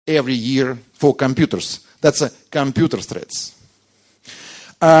every year for computers. That's a computer threats.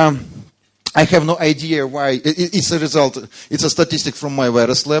 I have no idea why. It's a result. It's a statistic from my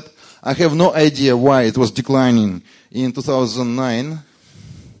virus lab. I have no idea why it was declining in 2009.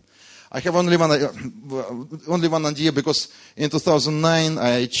 I have only one idea, because in 2009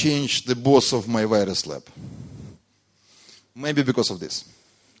 I changed the boss of my virus lab. Maybe because of this.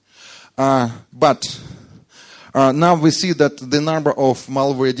 But now we see that the number of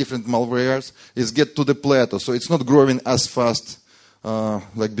different malwares is get to the plateau. So it's not growing as fast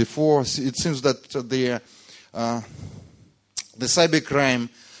like before. It seems that the cybercrime,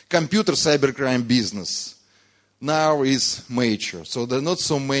 computer cybercrime business now is mature. So there are not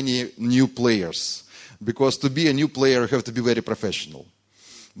so many new players. Because to be a new player, you have to be very professional.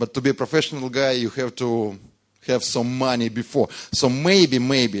 But to be a professional guy, you have to have some money before. So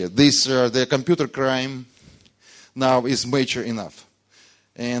maybe this the computer crime now is mature enough.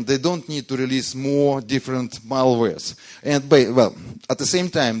 And they don't need to release more different malwares. And at the same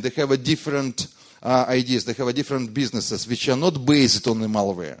time, they have a different ideas. They have a different businesses which are not based on the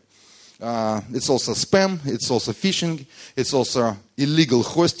malware. It's also spam. It's also phishing. It's also illegal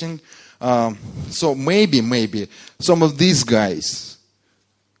hosting. So maybe some of these guys,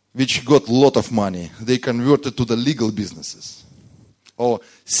 which got a lot of money, they converted to the legal businesses or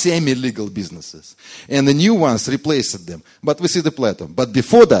semi-legal businesses. And the new ones replaced them. But we see the plateau. But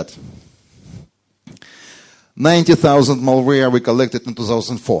before that, 90,000 malware we collected in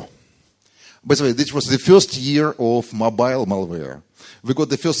 2004. By the way, this was the first year of mobile malware. We got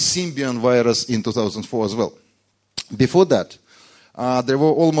the first Symbian virus in 2004 as well. Before that, there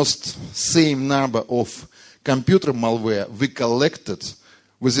were almost same number of computer malware we collected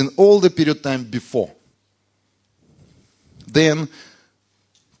within all the period of time before. Then,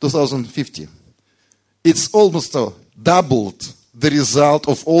 2050, it's almost doubled the result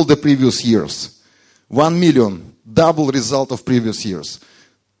of all the previous years. 1 million, double result of previous years.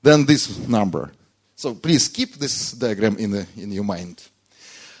 Then this number. So please keep this diagram in your mind.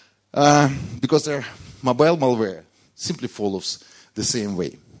 Because their mobile malware simply follows the same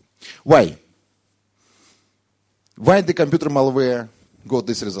way. Why? Why the computer malware got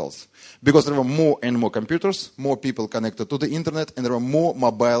these results? Because there were more and more computers, more people connected to the internet, and there were more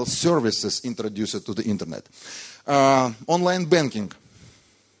mobile services introduced to the internet. Online banking,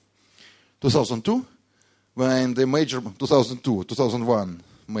 2002, when the major, 2002, 2001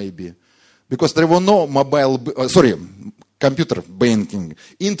 maybe, because there were no computer banking,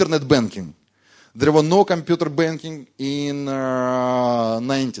 internet banking. There were no computer banking in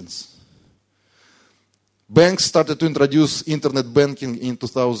 19th. Banks started to introduce internet banking in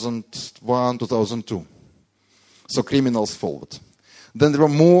 2001, 2002. So criminals followed. Then there were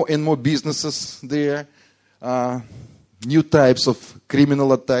more and more businesses there, new types of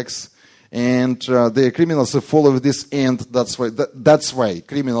criminal attacks, and the criminals followed this, and that's why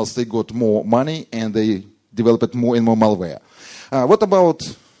criminals, they got more money and they developed more and more malware. What about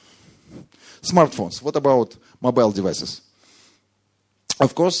smartphones? What about mobile devices?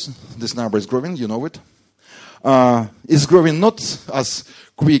 Of course, this number is growing, you know it. It's growing not as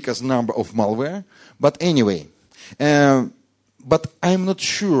quick as number of malware, but anyway. But I'm not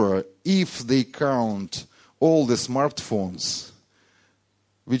sure if they count all the smartphones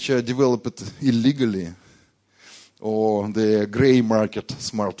which are developed illegally or the gray market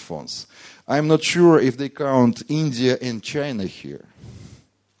smartphones. I'm not sure if they count India and China here.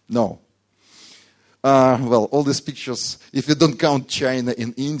 No. Well, all these pictures, if you don't count China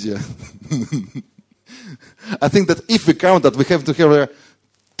and India, I think that if we count that, we have to have a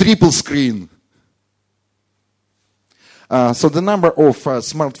triple screen. So the number of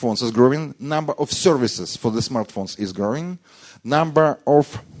smartphones is growing. Number of services for the smartphones is growing. Number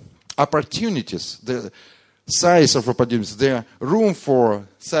of opportunities, the size of opportunities, the room for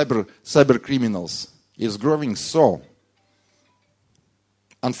cyber criminals is growing. So,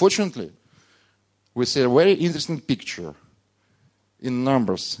 unfortunately, we see a very interesting picture in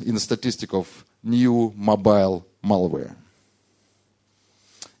numbers, in the statistic of new mobile malware.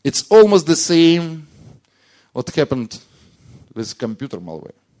 It's almost the same what happened with computer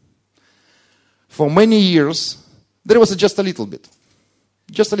malware. For many years, there was just a little bit,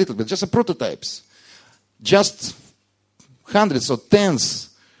 just a prototypes, just hundreds or tens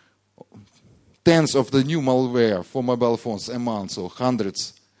of the new malware for mobile phones a month, or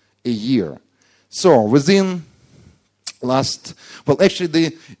hundreds a year. So within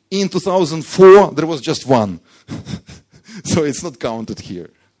in 2004, there was just one. So it's not counted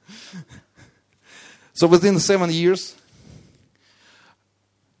here. So within 7 years,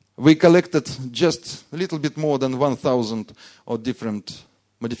 we collected just a little bit more than 1,000 of different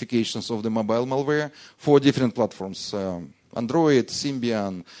modifications of the mobile malware for different platforms. Android,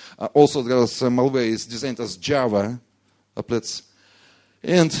 Symbian. Also, there's malware is designed as Java applets.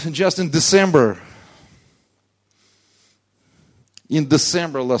 And just in December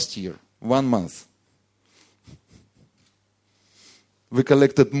last year, 1 month, we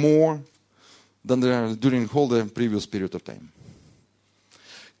collected more than during whole the previous period of time.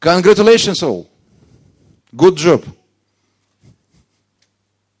 Congratulations all. Good job.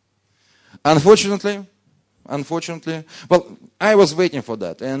 Unfortunately, well, I was waiting for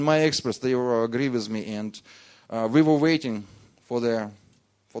that, and my experts, they will agree with me, and we were waiting for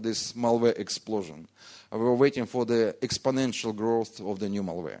this malware explosion. We were waiting for the exponential growth of the new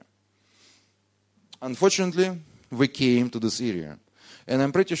malware. Unfortunately, we came to this area, and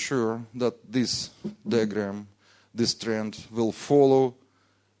I'm pretty sure that this diagram, this trend, will follow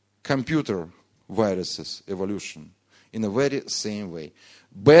computer viruses evolution in a very same way.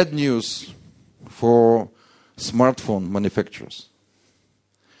 Bad news for smartphone manufacturers,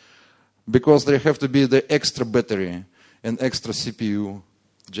 because there have to be the extra battery and extra CPU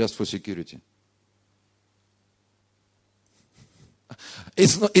just for security.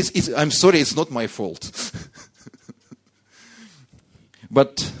 I'm sorry, it's not my fault.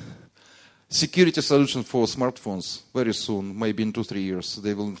 But security solution for smartphones very soon, maybe in 2-3 years,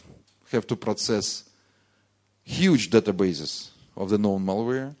 they will have to process huge databases of the known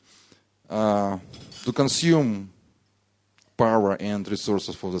malware to consume power and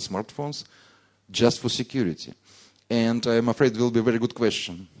resources for the smartphones just for security. And I'm afraid it will be a very good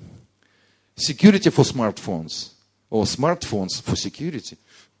question. Security for smartphones or smartphones for security?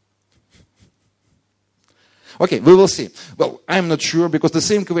 Okay, we will see. Well, I'm not sure, because the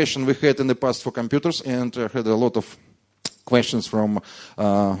same question we had in the past for computers, and I had a lot of questions from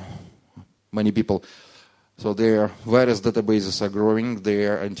many people. So their virus databases are growing,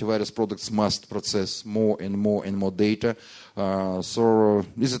 their antivirus products must process more and more data. So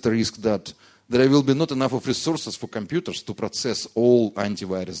is it a risk that there will be not enough of resources for computers to process all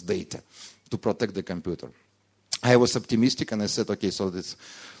antivirus data to protect the computer? I was optimistic, and I said, okay, so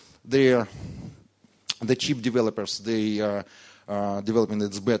the chip developers, they are developing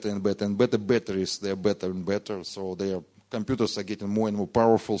it's better and better and better. Batteries, they are better and better. So their computers are getting more and more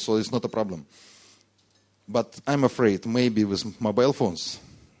powerful, so it's not a problem. But I'm afraid maybe with mobile phones,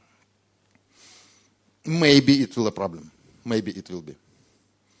 maybe it will be a problem. Maybe it will be.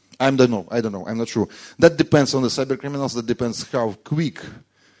 I don't know. I'm not sure. That depends on the cyber criminals. That depends how quick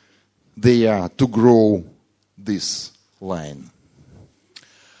they are to grow this line.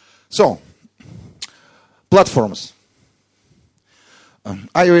 So, platforms.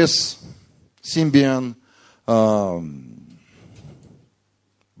 iOS, Symbian,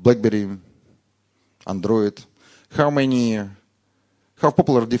 BlackBerry, Android. How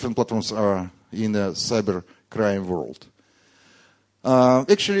popular different platforms are in the cyber crime world?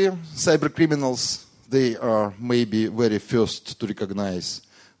 Actually, cyber criminals, they are maybe very first to recognize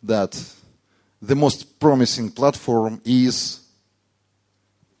that the most promising platform is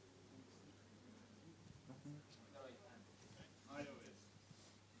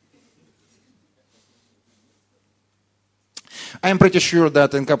I'm pretty sure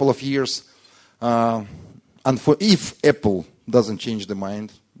that in a couple of years, if Apple doesn't change their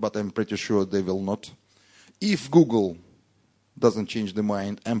mind, but I'm pretty sure they will not. If Google doesn't change their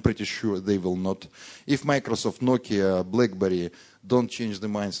mind, I'm pretty sure they will not. If Microsoft, Nokia, BlackBerry don't change their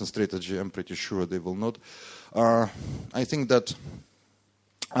minds and strategy, I'm pretty sure they will not. I think that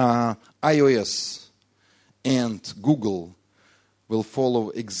iOS and Google will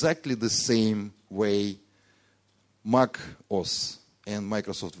follow exactly the same way Mac OS and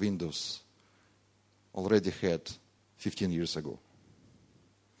Microsoft Windows already had 15 years ago.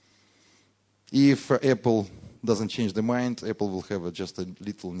 If Apple doesn't change the mind, Apple will have just a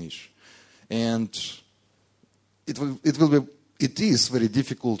little niche. And it is very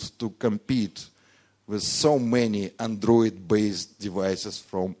difficult to compete with so many Android-based devices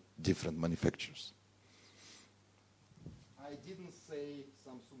from different manufacturers. I didn't say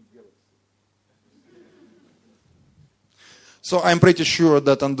Samsung Galaxy. So I'm pretty sure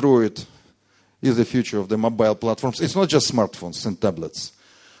that Android is the future of the mobile platforms. It's not just smartphones and tablets.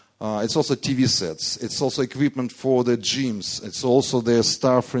 It's also TV sets. It's also equipment for the gyms. It's also the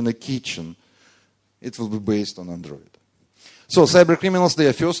stuff in the kitchen. It will be based on Android. So cyber criminals, they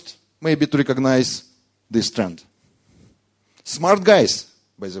are first maybe to recognize this trend. Smart guys,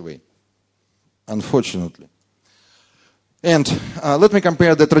 by the way, unfortunately. And let me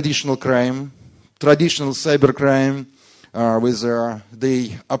compare the traditional cyber crime, with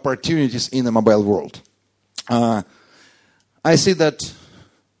the opportunities in the mobile world. I see that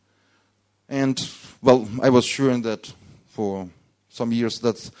And, well, I was showing that for some years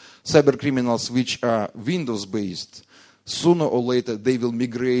that cyber criminals which are Windows-based, sooner or later they will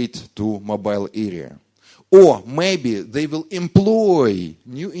migrate to mobile area. Or maybe they will employ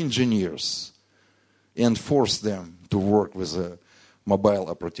new engineers and force them to work with mobile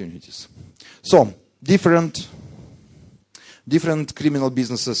opportunities. So, different criminal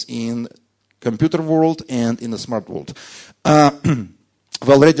businesses in computer world and in the smart world.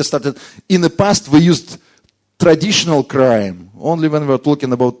 We already started. In the past, we used traditional crime only when we were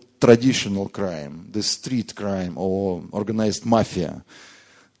talking about traditional crime, the street crime or organized mafia.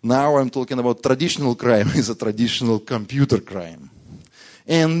 Now I'm talking about traditional crime is a traditional computer crime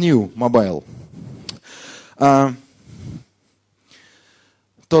and new mobile. To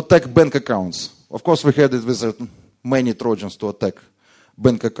attack bank accounts. Of course, we had it with many Trojans to attack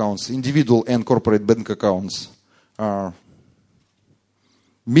bank accounts, individual and corporate bank accounts.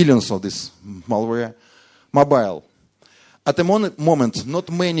 Millions of this malware. Mobile. At the moment, not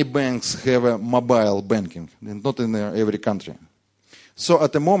many banks have a mobile banking, not in every country. So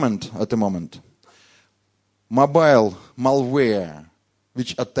at the moment, mobile malware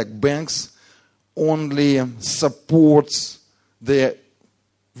which attack banks only supports the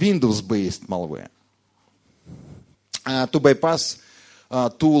Windows-based malware to bypass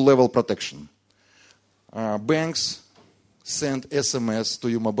two-level protection. Banks send SMS to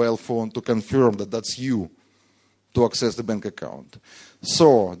your mobile phone to confirm that that's you to access the bank account.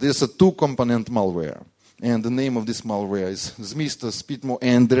 So there's a two-component malware. And the name of this malware is Zmista, Spitmo,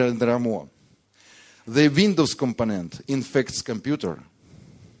 and Dramo. The Windows component infects computer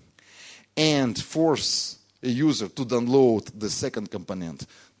and force a user to download the second component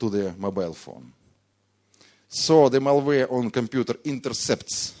to their mobile phone. So the malware on computer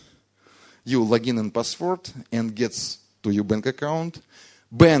intercepts your login and password and gets to your bank account.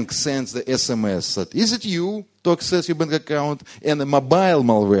 Bank sends the SMS that, is it you to access your bank account? And the mobile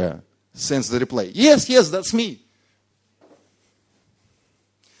malware sends the reply, yes, that's me.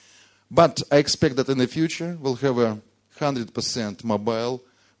 But I expect that in the future we'll have a 100%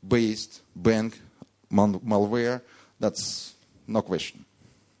 mobile-based bank malware. That's no question.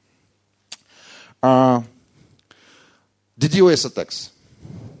 DDoS attacks.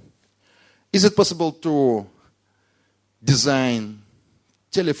 Is it possible to design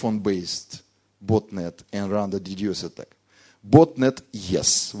telephone-based botnet and run the DDoS attack? Botnet,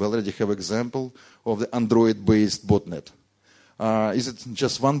 yes. We already have example of the Android-based botnet. Is it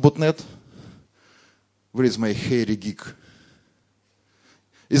just one botnet? Where is my hairy geek?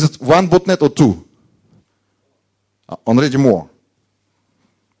 Is it one botnet or two? Already more.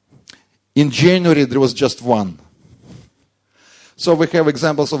 In January, there was just one. So we have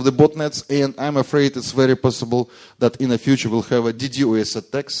examples of the botnets, and I'm afraid it's very possible that in the future we'll have a DDoS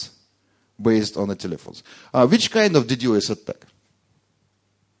attacks based on the telephones. Which kind of DDoS attack?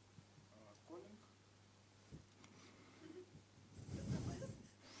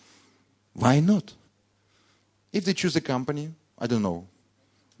 Why not? If they choose a company, I don't know,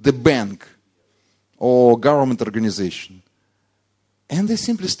 the bank or government organization, and they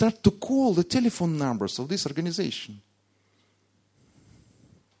simply start to call the telephone numbers of this organization.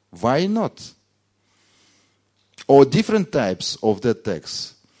 Why not? Or different types of the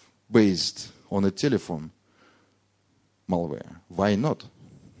attacks based on a telephone malware. Why not?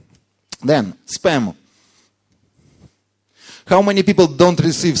 Then, spam. How many people don't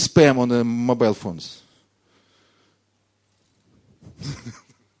receive spam on their mobile phones?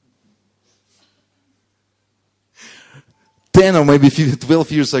 Ten or maybe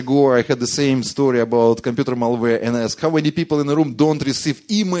 12 years ago, I had the same story about computer malware and I asked how many people in the room don't receive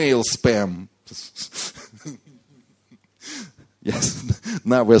email spam. Yes,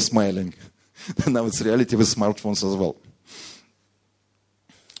 now we're smiling. Now it's reality with smartphones as well.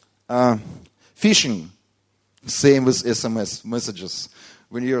 Phishing, same with SMS messages.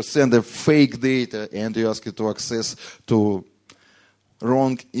 When you send a fake data and you ask it to access to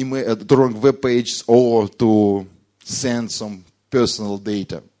wrong email, to wrong web page, or to send some personal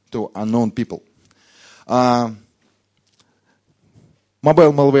data to unknown people. Mobile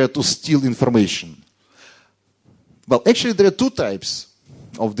malware to steal information. Well, actually, there are two types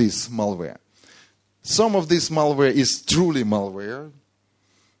of this malware. Some of this malware is truly malware,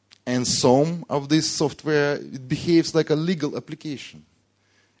 and some of this software it behaves like a legal application.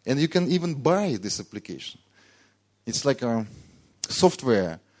 And you can even buy this application. It's like a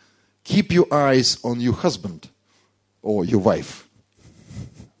software. Keep your eyes on your husband or your wife.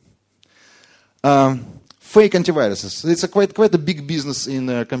 Fake antiviruses. It's quite a big business in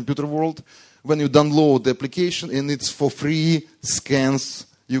the computer world. When you download the application and it's for free, scans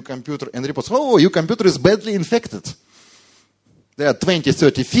your computer and reports, oh, your computer is badly infected. There are 20,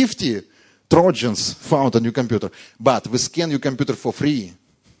 30, 50 Trojans found on your computer. But we scan your computer for free.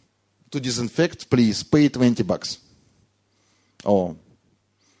 To disinfect, please pay $20 or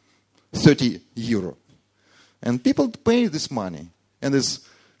 30 euro. And people pay this money. And this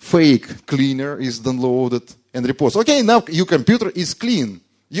fake cleaner is downloaded and reports, okay, now your computer is clean.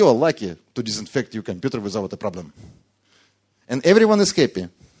 You are lucky to disinfect your computer without a problem. And everyone is happy.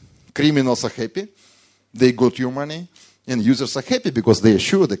 Criminals are happy. They got your money. And users are happy because they are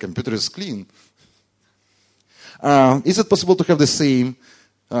sure the computer is clean. Is it possible to have the same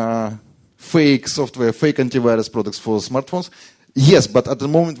fake software, fake antivirus products for smartphones? Yes, but at the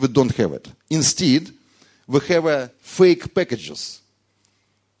moment we don't have it. Instead, we have fake packages,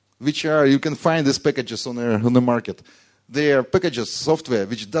 which are, you can find these packages on the market. They are packages, software,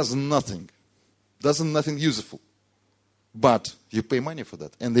 which does nothing useful. But you pay money for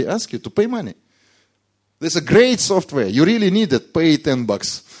that. And they ask you to pay money. There's a great software. You really need it. Pay $10.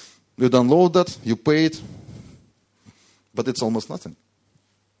 You download that, you pay it, but it's almost nothing.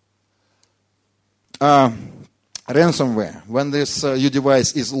 Ransomware. When this your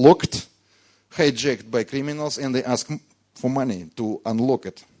device is locked, hijacked by criminals, and they ask for money to unlock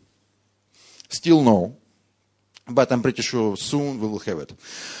it. Still no, but I'm pretty sure soon we will have it.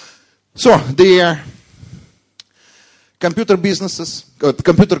 So the computer businesses,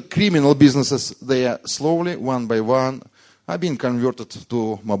 computer criminal businesses, they are slowly, one by one, are being converted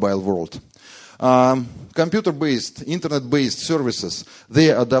to mobile world. Computer-based, internet-based services,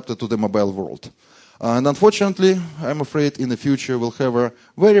 they are adapted to the mobile world. And unfortunately, I'm afraid in the future we'll have a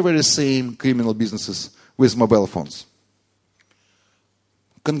very, very same criminal businesses with mobile phones.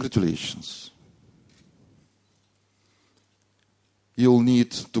 Congratulations. You'll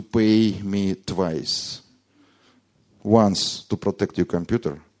need to pay me twice. Once to protect your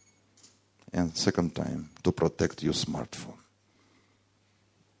computer, and second time to protect your smartphone.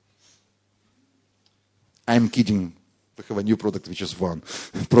 I'm kidding. We have a new product which is one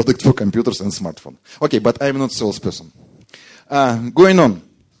product for computers and smartphone. Okay, but I'm not a salesperson. Going on.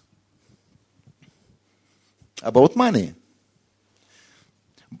 About money.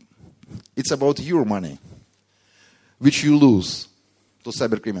 It's about your money, which you lose to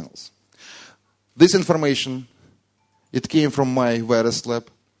cyber criminals. This information, it came from my virus lab.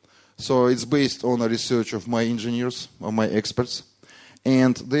 So it's based on a research of my engineers, of my experts.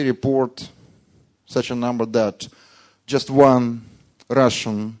 And they report such a number that just one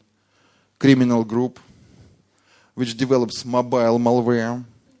Russian criminal group, which develops mobile malware,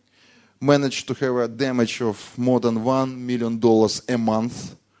 managed to have a damage of more than $1 million a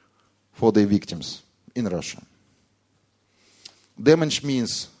month for their victims in Russia. Damage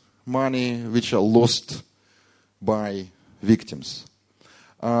means money which are lost by victims.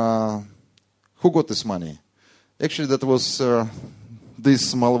 Who got this money? Actually, that was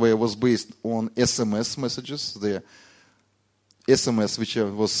this malware was based on SMS messages. The SMS which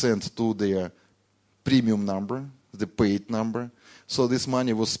was sent to their premium number, the paid number. So this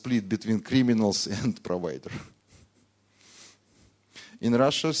money was split between criminals and provider. In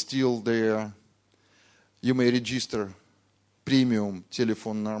Russia, still you may register premium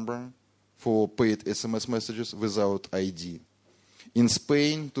telephone number for paid SMS messages without ID. In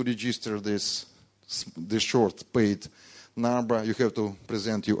Spain, to register this short paid number, you have to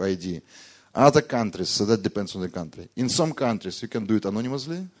present your ID. Other countries, so that depends on the country. In some countries, you can do it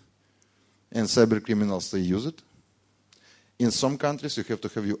anonymously, and cyber criminals, they use it. In some countries, you have to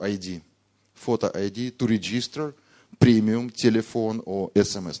have your ID, photo ID, to register premium telephone or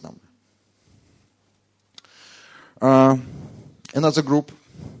SMS number. Another group,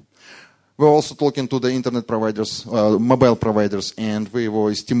 we're also talking to the internet providers, mobile providers, and we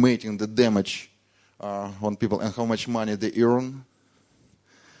were estimating the damage on people and how much money they earn.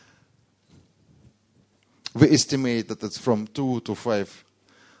 We estimate that it's from $2,000 to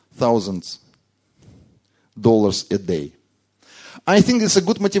 $5,000 a day. I think it's a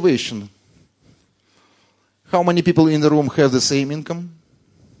good motivation. How many people in the room have the same income?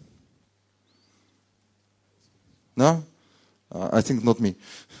 No? I think not me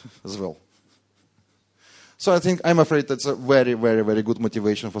as well. So I think I'm afraid that's a very, very, very good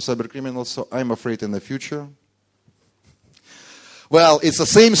motivation for cyber criminals. So I'm afraid in the future. Well, it's the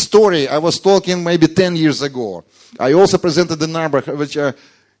same story I was talking maybe 10 years ago. I also presented the number which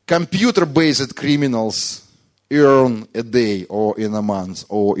computer-based criminals earn a day or in a month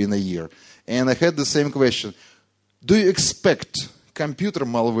or in a year. And I had the same question. Do you expect computer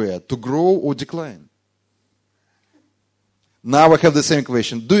malware to grow or decline? Now I have the same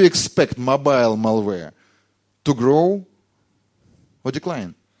question. Do you expect mobile malware to grow or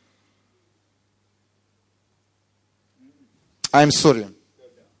decline? I'm sorry.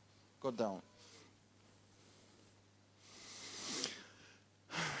 Go down.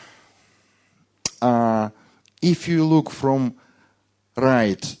 If you look from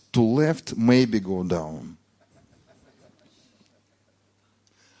right to left, maybe go down.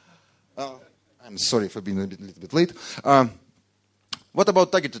 I'm sorry for being a little bit late. What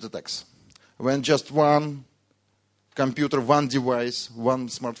about targeted attacks? When just one computer, one device, one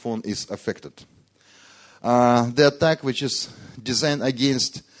smartphone is affected. The attack which is designed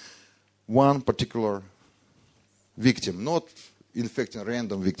against one particular victim, not infecting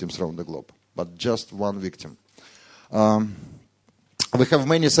random victims around the globe, but just one victim. We have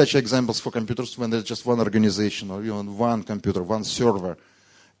many such examples for computers when there's just one organization or even one computer, one server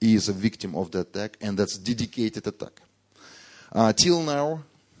is a victim of the attack, and that's dedicated attack. Till now,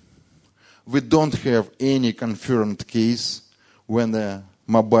 we don't have any confirmed case when a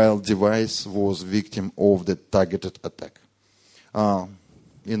mobile device was victim of the targeted attack.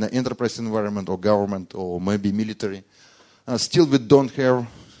 In an enterprise environment or government or maybe military, still we don't have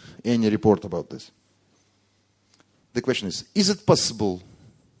any report about this. The question is it possible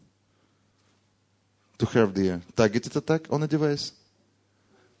to have the targeted attack on a device?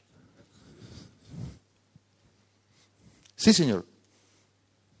 Si, senor?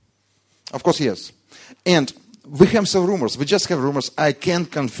 Of course, yes. And we have some rumors. We just have rumors. I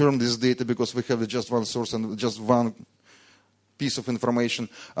can't confirm this data because we have just one source and just one piece of information.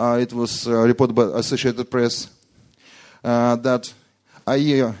 It was reported by Associated Press that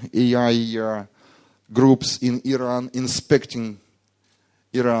AI groups in Iran inspecting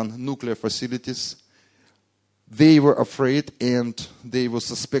Iran nuclear facilities, they were afraid and they were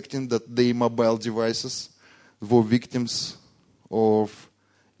suspecting that their mobile devices were victims of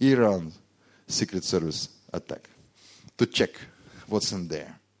Iran Secret Service attack to check what's in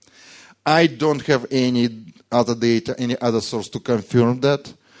there. I don't have any other data, any other source to confirm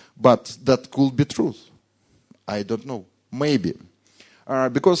that, but that could be truth. I don't know. Maybe.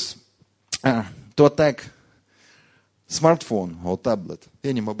 Because to attack smartphone or tablet,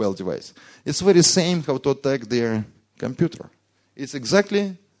 any mobile device, it's very same how to attack their computer. It's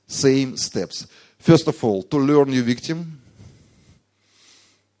exactly same steps. First of all, to learn your victim,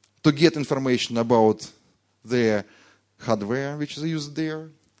 to get information about their hardware which is used there,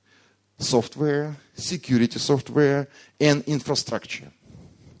 software, security software, and infrastructure.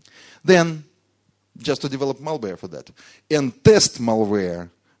 Then, just to develop malware for that. And test malware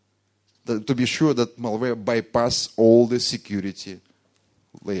to be sure that malware bypass all the security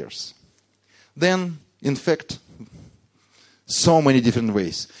layers. Then, infect so many different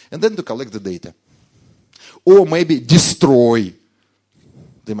ways. And then to collect the data. Or maybe destroy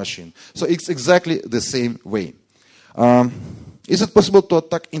the machine. So it's exactly the same way. Is it possible to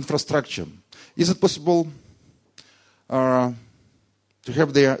attack infrastructure? Is it possible to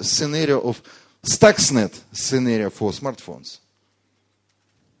have the scenario of Stuxnet scenario for smartphones?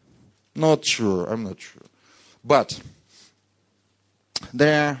 Not sure, I'm not sure. But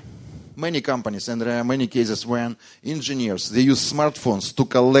there are many companies and there are many cases when engineers, they use smartphones to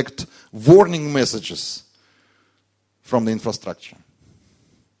collect warning messages from the infrastructure.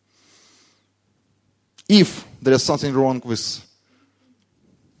 If there is something wrong with,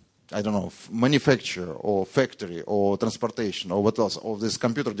 I don't know, manufacture or factory or transportation or what else, of these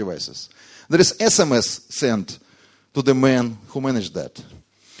computer devices, there is SMS sent to the man who managed that.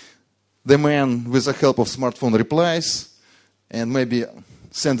 The man, with the help of smartphone, replies and maybe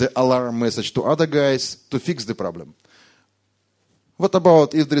send the alarm message to other guys to fix the problem. What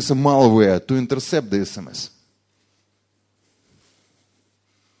about if there is a malware to intercept the SMS?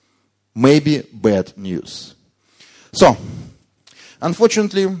 Maybe bad news. So,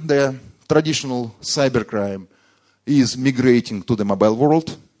 unfortunately, the traditional cybercrime is migrating to the mobile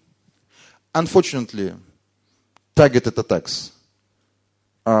world. Unfortunately, targeted attacks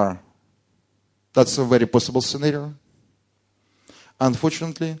that's a very possible scenario.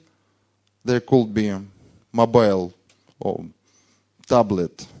 Unfortunately, there could be mobile or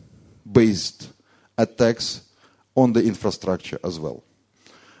tablet-based attacks on the infrastructure as well.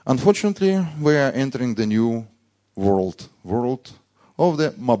 Unfortunately, we are entering the new world of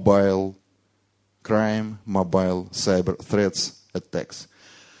the mobile crime, mobile cyber threats, attacks.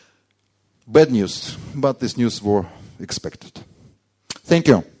 Bad news, but this news was expected. Thank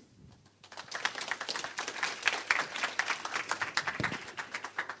you.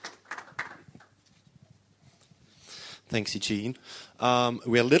 Thanks, Eugene.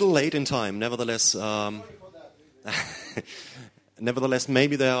 We're a little late in time. Nevertheless, nevertheless,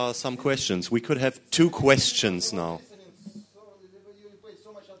 maybe there are some questions. We could have 2 questions now.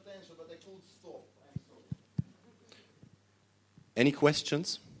 Any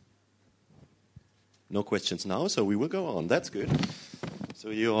questions? No questions now, so we will go on. That's good. So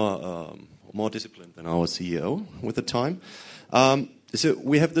you are more disciplined than our CEO with the time. So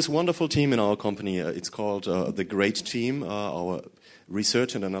we have this wonderful team in our company. It's called the Great Team, our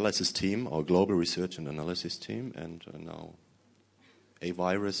research and analysis team, our global research and analysis team. And now a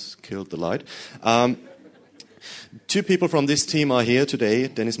virus killed the light. Two people from this team are here today,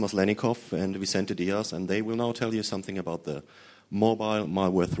 Denis Maslenikov and Vicente Diaz, and they will now tell you something about the mobile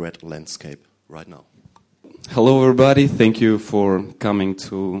malware threat landscape right now. Hello, everybody. Thank you for coming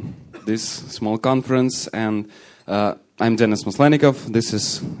to this small conference. And I'm Denis Maslenikov. This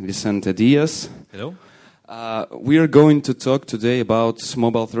is Vicente Diaz. Hello. We are going to talk today about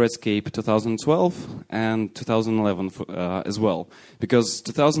Mobile Threatscape 2012 and 2011 as well. Because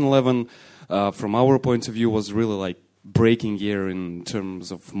 2011, from our point of view, was really like breaking year in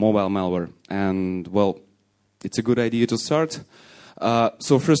terms of mobile malware. And, well, it's a good idea to start.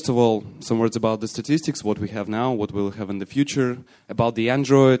 So first of all, some words about the statistics, what we have now, what we'll have in the future, about the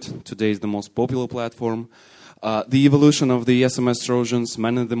Android, today is the most popular platform, the evolution of the SMS Trojans,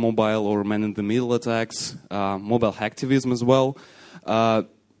 man-in-the-mobile or man-in-the-middle attacks, mobile hacktivism as well,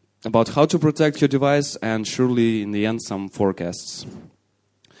 about how to protect your device, and surely in the end some forecasts.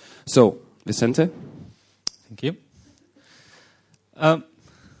 So, Vicente? Thank you.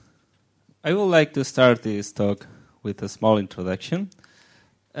 I would like to start this talk with a small introduction.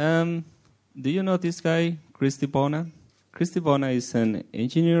 Do you know this guy, Chris DiBona? Chris DiBona is an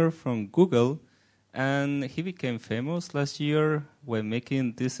engineer from Google, and he became famous last year when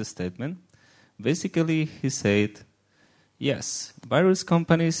making this statement. Basically, he said, yes, virus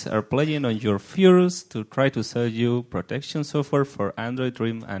companies are playing on your fears to try to sell you protection software for Android,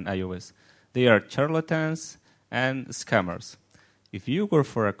 RIM, and iOS. They are charlatans and scammers. If you work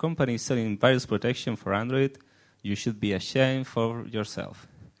for a company selling virus protection for Android, you should be ashamed for yourself.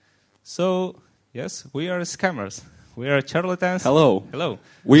 So, yes, we are scammers. We are charlatans. Hello. Hello.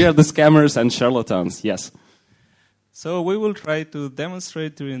 We are the scammers and charlatans, yes. So we will try to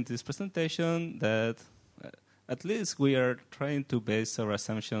demonstrate during this presentation that at least we are trying to base our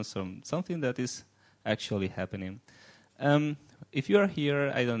assumptions on something that is actually happening. If you are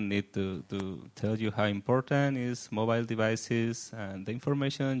here, I don't need to tell you how important is mobile devices and the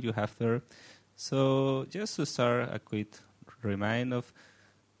information you have there. So just to start, a quick reminder of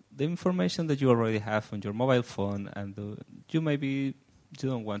the information that you already have on your mobile phone and you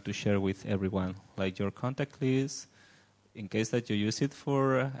don't want to share with everyone, like your contact list, in case that you use it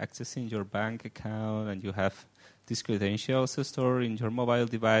for accessing your bank account and you have these credentials stored in your mobile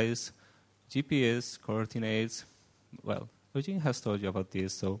device, GPS coordinates. Well, Eugene has told you about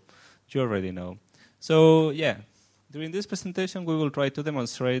this, so you already know. So yeah, during this presentation we will try to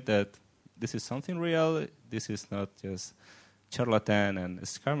demonstrate that this is something real. This is not just charlatan and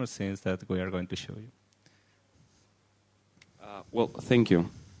scammer things that we are going to show you. Well, thank you.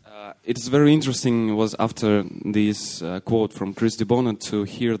 It's very interesting was after this quote from Chris DiBona to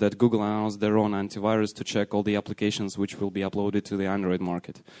hear that Google announced their own antivirus to check all the applications which will be uploaded to the Android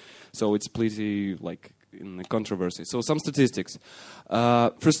market. So it's pretty like in the controversy. So some statistics.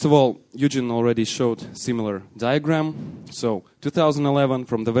 First of all, Eugene already showed similar diagram. So 2011,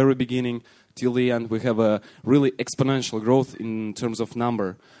 from the very beginning till the end, we have a really exponential growth in terms of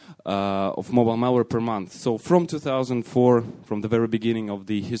number of mobile malware per month. So from 2004, from the very beginning of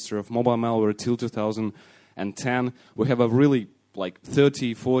the history of mobile malware till 2010, we have a really like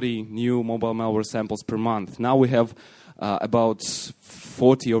 30, 40 new mobile malware samples per month. Now we have about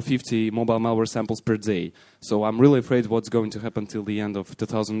 40 or 50 mobile malware samples per day. So I'm really afraid what's going to happen till the end of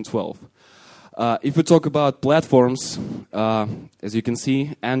 2012. If we talk about platforms, as you can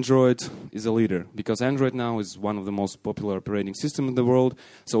see, Android is a leader because Android now is one of the most popular operating systems in the world.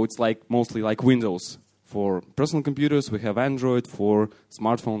 So it's like mostly like Windows. For personal computers, we have Android for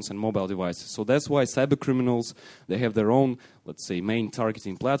smartphones and mobile devices. So that's why cyber criminals, they have their own, let's say, main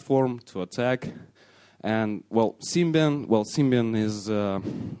targeting platform to attack. And, well, Symbian is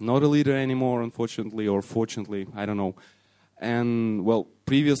not a leader anymore, unfortunately, or fortunately, I don't know. And, well,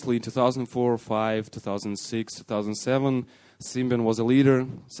 previously, 2004, 2005, 2006, 2007, Symbian was a leader.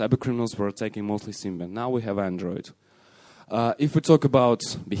 Cybercriminals were attacking mostly Symbian. Now we have Android. If we talk about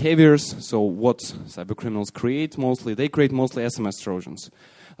behaviors, so what cybercriminals create mostly, they create mostly SMS Trojans.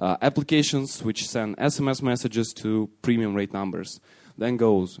 Applications which send SMS messages to premium rate numbers. Then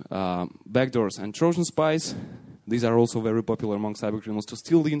goes backdoors and Trojan spies. These are also very popular among cybercriminals to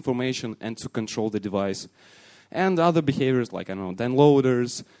steal the information and to control the device. And other behaviors like, I don't know,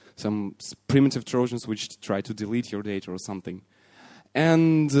 downloaders, some primitive Trojans which try to delete your data or something.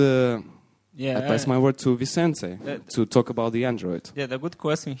 And Yeah, I pass my word to Vicente to talk about the Android. Yeah, the good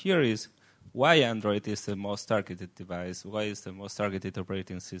question here is why Android is the most targeted device? Why is the most targeted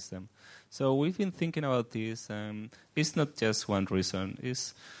operating system? So we've been thinking about this. It's not just one reason.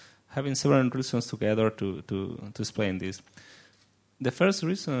 It's having several reasons together to explain this. The first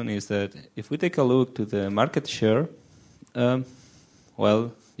reason is that if we take a look to the market share,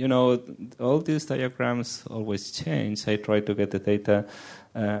 well, you know, all these diagrams always change. I try to get the data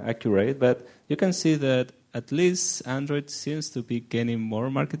accurate, but you can see that at least Android seems to be gaining more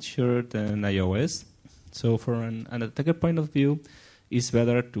market share than iOS. So from an attacker point of view, it's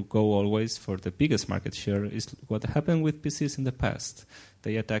better to go always for the biggest market share. It's what happened with PCs in the past.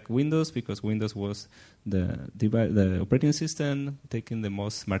 They attacked Windows because Windows was the operating system taking the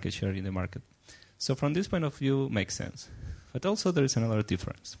most market share in the market. So from this point of view, makes sense. But also there is another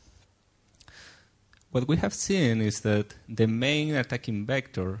difference. What we have seen is that the main attacking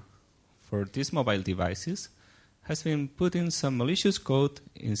vector for these mobile devices has been putting some malicious code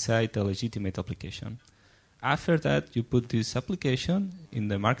inside a legitimate application. After that, you put this application in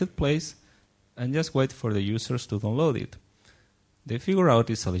the marketplace and just wait for the users to download it. They figure out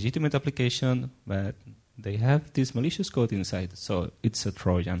it's a legitimate application, but they have this malicious code inside, so it's a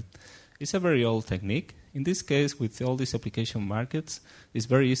Trojan. It's a very old technique. In this case, with all these application markets, it's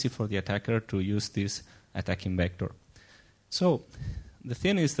very easy for the attacker to use this attacking vector. So the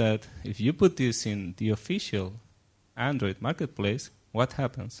thing is that if you put this in the official Android marketplace, what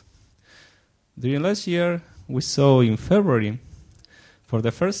happens? During last year, we saw in February, for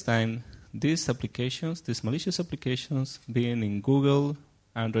the first time, these applications, these malicious applications, being in Google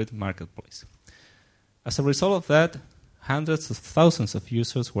Android marketplace. As a result of that, hundreds of thousands of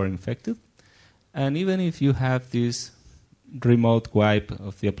users were infected. And even if you have this remote wipe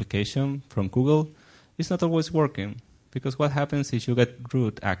of the application from Google, it's not always working. Because what happens is you get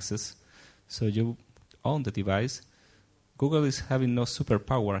root access. So you own the device. Google is having no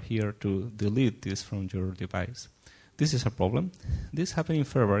superpower here to delete this from your device. This is a problem. This happened in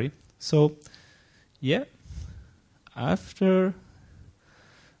February. So, yeah, after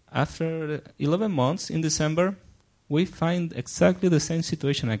 11 months in December, we find exactly the same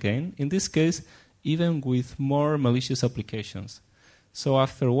situation again. In this case, even with more malicious applications. So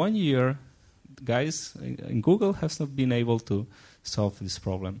after 1 year, guys in Google has not been able to solve this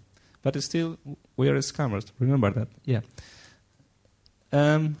problem. But still, we are scammers. Remember that? Yeah.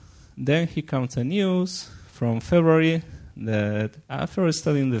 Then here comes the news from February that after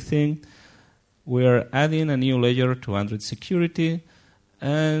studying the thing, we are adding a new layer to Android security,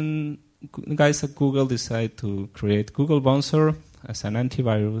 and guys at Google decide to create Google Bouncer as an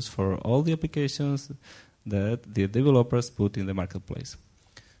antivirus for all the applications that the developers put in the marketplace.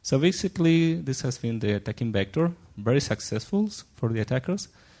 So basically, this has been the attacking vector, very successful for the attackers.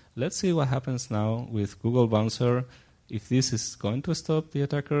 Let's see what happens now with Google Bouncer, if this is going to stop the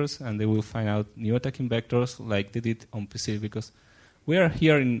attackers and they will find out new attacking vectors like they did on PC, because we are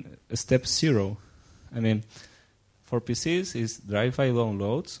here in step 0. I mean, for PCs, it's drive-by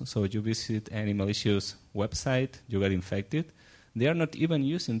downloads, so you visit any malicious website, you get infected. They are not even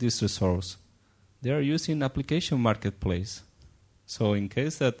using this resource. They are using application marketplace. So in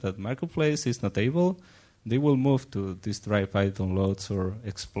case that marketplace is not able, they will move to these drive-by downloads or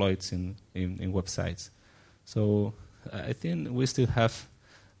exploits in websites. So I think we still have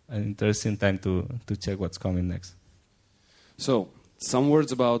an interesting time to check what's coming next. So, some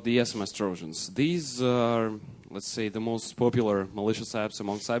words about the SMS Trojans. These are, let's say, the most popular malicious apps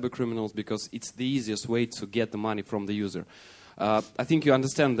among cybercriminals because it's the easiest way to get the money from the user. I think you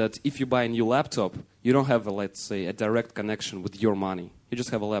understand that if you buy a new laptop, you don't have, let's say, a direct connection with your money. You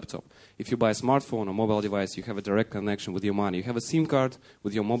just have a laptop. If you buy a smartphone or mobile device, you have a direct connection with your money. You have a SIM card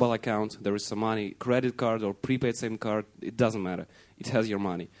with your mobile account. There is some money, credit card or prepaid SIM card. It doesn't matter. It has your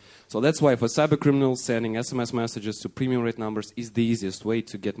money. So that's why for cybercriminals, sending SMS messages to premium rate numbers is the easiest way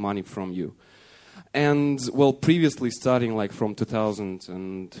to get money from you. And, well, previously, starting like from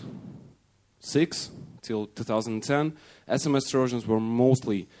 2006 till 2010, SMS Trojans were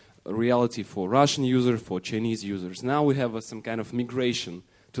mostly a reality for Russian users, for Chinese users. Now we have some kind of migration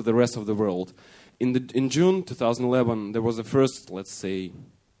to the rest of the world. In June 2011, there was the first, let's say,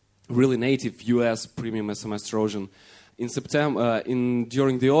 really native US premium SMS Trojan. In September,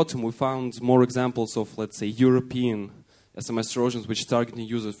 during the autumn, we found more examples of, let's say, European SMS Trojans, which targeting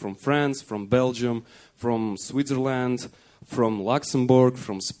users from France, from Belgium, from Switzerland, from Luxembourg,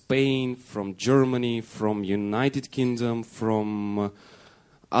 from Spain, from Germany, from United Kingdom, from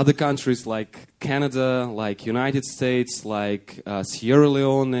other countries like Canada, like United States, like Sierra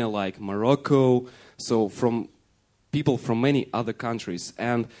Leone, like Morocco. So from people from many other countries.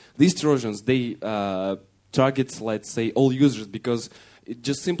 And these Trojans, they target, let's say, all users because it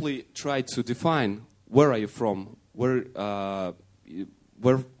just simply try to define where are you from, where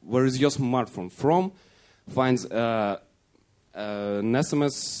is your smartphone from, finds an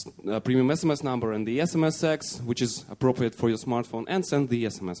SMS, premium SMS number and the SMS sex, which is appropriate for your smartphone, and send the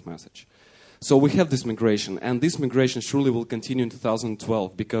SMS message. So we have this migration, and this migration surely will continue in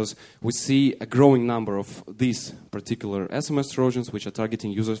 2012 because we see a growing number of these particular SMS Trojans which are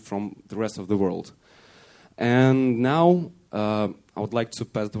targeting users from the rest of the world. And now I would like to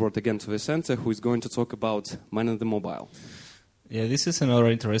pass the word again to Vicente, who is going to talk about man in the mobile. Yeah, this is another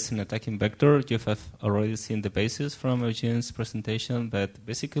interesting attacking vector. You have already seen the basis from Eugene's presentation, but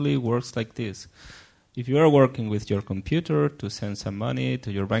basically it works like this. If you are working with your computer to send some money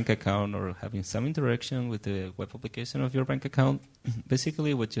to your bank account or having some interaction with the web application of your bank account,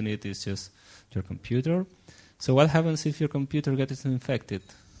 basically what you need is just your computer. So what happens if your computer gets infected?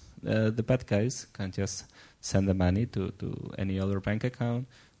 The bad guys can just send the money to any other bank account.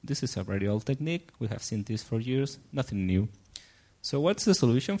 This is a very old technique. We have seen this for years, nothing new. So what's the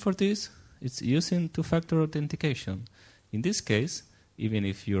solution for this? It's using two-factor authentication. In this case, even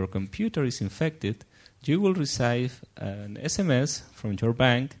if your computer is infected, you will receive an SMS from your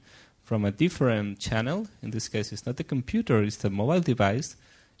bank from a different channel. In this case, it's not the computer, it's the mobile device.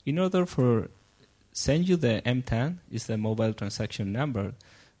 In order for send you the MTAN, is the mobile transaction number,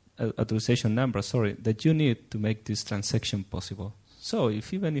 authorization number, that you need to make this transaction possible. So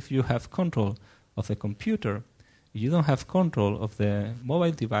even if you have control of the computer, you don't have control of the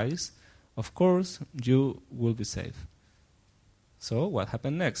mobile device, of course, you will be safe. So what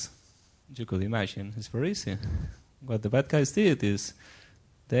happened next? You could imagine. It's very easy. What the bad guys did is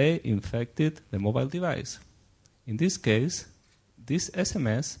they infected the mobile device. In this case, this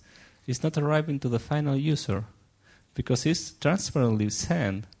SMS is not arriving to the final user because it's transparently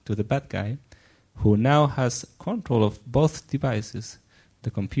sent to the bad guy who now has control of both devices,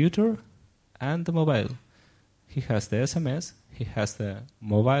 the computer and the mobile. He has the SMS, he has the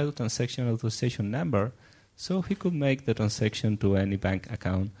mobile transaction authorization number, so he could make the transaction to any bank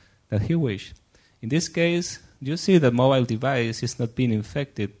account that he wished. In this case, you see the mobile device is not being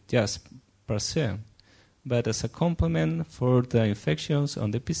infected just per se, but as a complement for the infections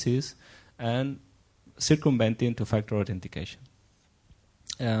on the PCs and circumventing two-factor authentication.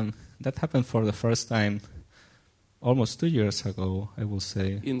 That happened for the first time almost 2 years ago, I will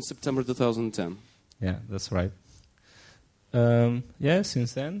say. In September 2010. Yeah, that's right.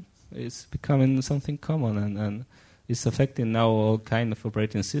 Since then, it's becoming something common, and it's affecting now all kind of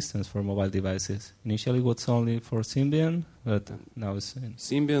operating systems for mobile devices. Initially, it was only for Symbian, but now it's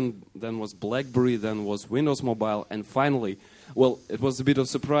Symbian, then was BlackBerry, then was Windows Mobile, and finally, well, it was a bit of a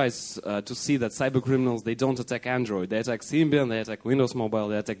surprise to see that cybercriminals, they don't attack Android. They attack Symbian, they attack Windows Mobile,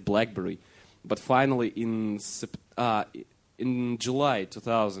 they attack BlackBerry. But finally, in July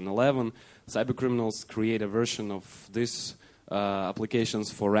 2011, cybercriminals create a version of these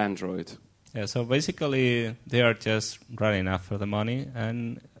applications for Android. Yeah, so basically they are just running after the money,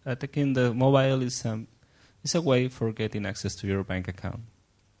 and attacking the mobile is a way for getting access to your bank account.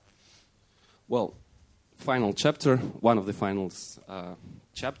 Well, final chapter, one of the finals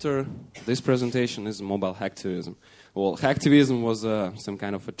chapter, this presentation is mobile hacktivism. Well, hacktivism was some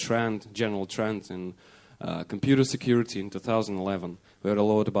kind of a trend, general trend in computer security in 2011. We heard a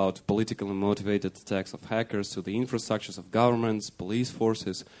lot about politically motivated attacks of hackers to the infrastructures of governments, police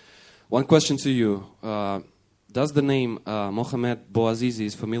forces. One question to you. Does the name Mohamed Bouazizi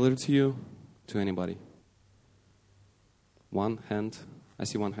is familiar to you? To anybody? One hand. I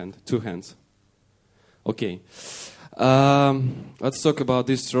see one hand. Two hands. Okay. Let's talk about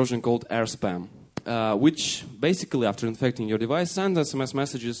this Trojan called air spam, which basically, after infecting your device, sends SMS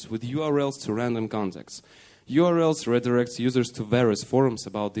messages with URLs to random contacts. URLs redirects users to various forums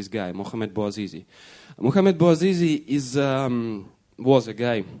about this guy, Mohamed Bouazizi. Mohamed Bouazizi was a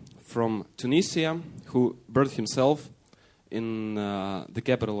guy from Tunisia who burned himself in the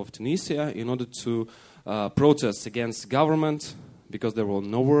capital of Tunisia in order to protest against government because there was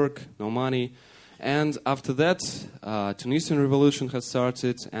no work, no money. And after that, Tunisian revolution has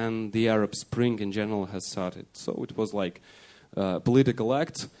started and the Arab Spring in general has started. So it was like a political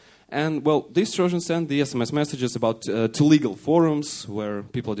act. And, well, these Trojans send the SMS messages about to legal forums where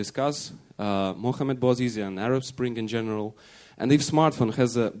people discuss Mohamed Bouazizi and Arab Spring in general. And if smartphone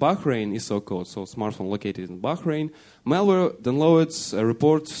has a Bahrain ISO code, so smartphone located in Bahrain, malware downloads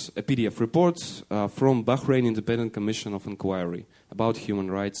a PDF report from Bahrain Independent Commission of Inquiry about human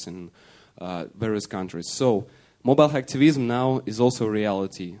rights in various countries. So Mobile hacktivism now is also a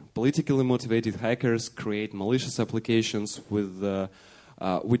reality. Politically motivated hackers create malicious applications with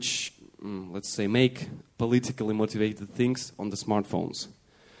which, let's say, make politically motivated things on the smartphones.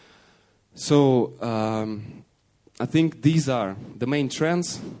 So I think these are the main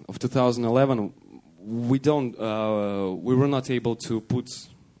trends of 2011. We were not able to put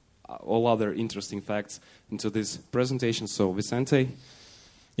all other interesting facts into this presentation. So Vicente?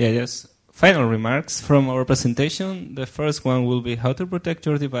 Yes. Final remarks from our presentation. The first one will be how to protect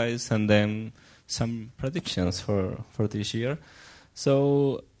your device, and then some predictions for this year.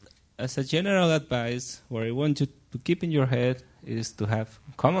 So, as a general advice, what I want you to keep in your head is to have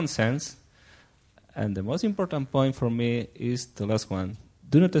common sense. And the most important point for me is the last one.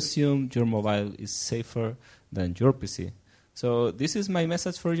 Do not assume your mobile is safer than your PC. So this is my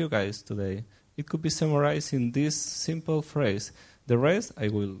message for you guys today. It could be summarized in this simple phrase. The rest I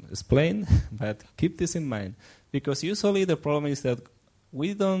will explain, but keep this in mind. Because usually the problem is that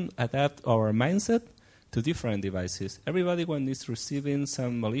we don't adapt our mindset to different devices. Everybody, when is receiving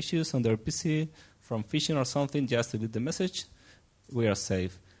some malicious on their PC from phishing or something, just delete the message, we are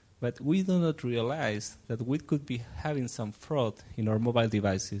safe. But we do not realize that we could be having some fraud in our mobile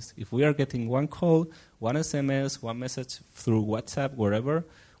devices. If we are getting one call, one SMS, one message through WhatsApp, wherever,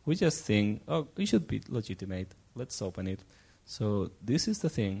 we just think, oh, it should be legitimate. Let's open it. So this is the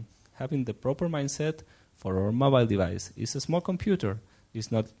thing. Having the proper mindset for our mobile device. It's a small computer.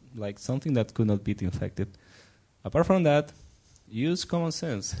 It's not like something that could not be infected. Apart from that, use common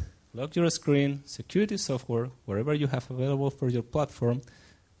sense. Lock your screen, security software, wherever you have available for your platform.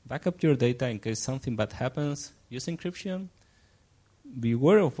 Back up your data in case something bad happens. Use encryption. Be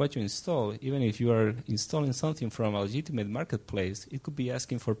aware of what you install. Even if you are installing something from a legitimate marketplace, it could be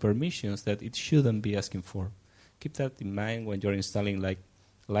asking for permissions that it shouldn't be asking for. Keep that in mind when you're installing like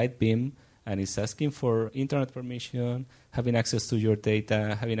Lightbeam and it's asking for internet permission, having access to your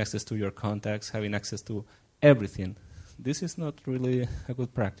data, having access to your contacts, having access to everything. This is not really a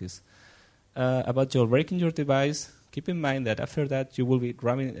good practice. About jailbreaking your device, keep in mind that after that you will be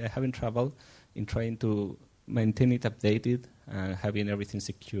having trouble in trying to maintain it updated and having everything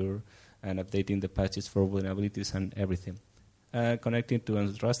secure and updating the patches for vulnerabilities and everything. Connecting to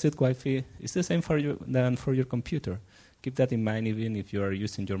untrusted Wi-Fi is the same for you than for your computer. Keep that in mind even if you are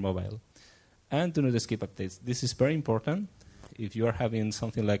using your mobile. And do not skip updates. This is very important. If you are having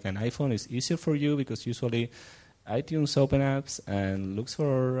something like an iPhone, it's easier for you because usually iTunes open apps and looks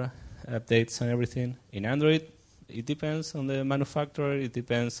for updates and everything. In Android, it depends on the manufacturer, it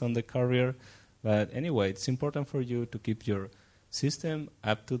depends on the carrier. But anyway, it's important for you to keep your system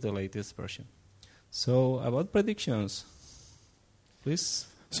up to the latest version. So about predictions, please.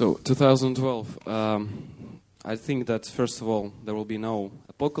 So 2012, I think that first of all, there will be no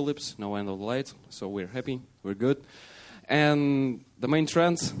apocalypse, no end of the light. So we're happy, we're good. And the main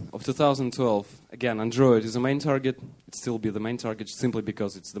trend of 2012, again, Android is the main target. It still be the main target simply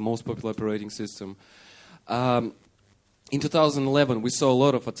because it's the most popular operating system. In 2011, we saw a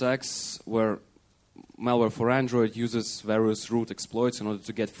lot of attacks where malware for Android uses various root exploits in order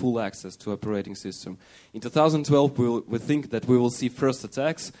to get full access to operating system. In 2012, we think that we will see first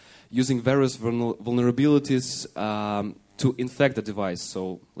attacks using various vulnerabilities to infect the device.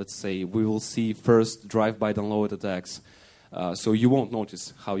 So let's say we will see first drive-by download attacks. So you won't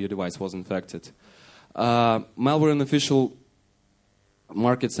notice how your device was infected. Malware in official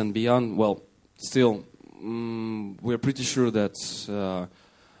markets and beyond, well, still, we're pretty sure that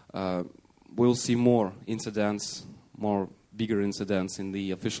we'll see more incidents, more bigger incidents in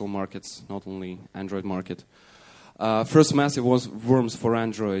the official markets, not only Android market. First massive was worms for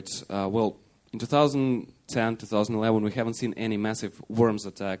Android. Well, in 2010, 2011, we haven't seen any massive worms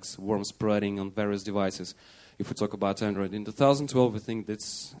attacks, worms spreading on various devices. If we talk about Android, in 2012, we think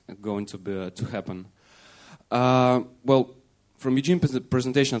that's going to happen. Well, from Eugene's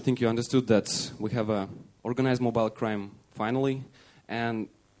presentation, I think you understood that we have a organized mobile crime finally, and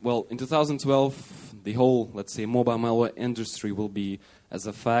well, in 2012, the whole, let's say, mobile malware industry will be as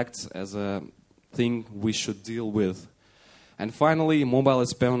a fact, as a thing we should deal with. And finally, mobile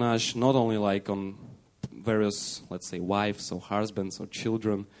espionage, not only like on various, let's say, wives or husbands or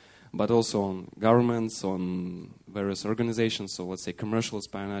children, but also on governments, on various organizations. So let's say commercial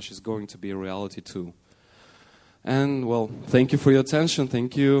espionage is going to be a reality too. And well, thank you for your attention.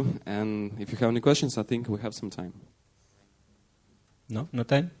 Thank you. And if you have any questions, I think we have some time. No? No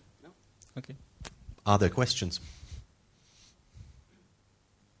time? No. Okay. Are there questions?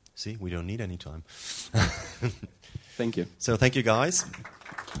 See, we don't need any time. Thank you. So thank you, guys.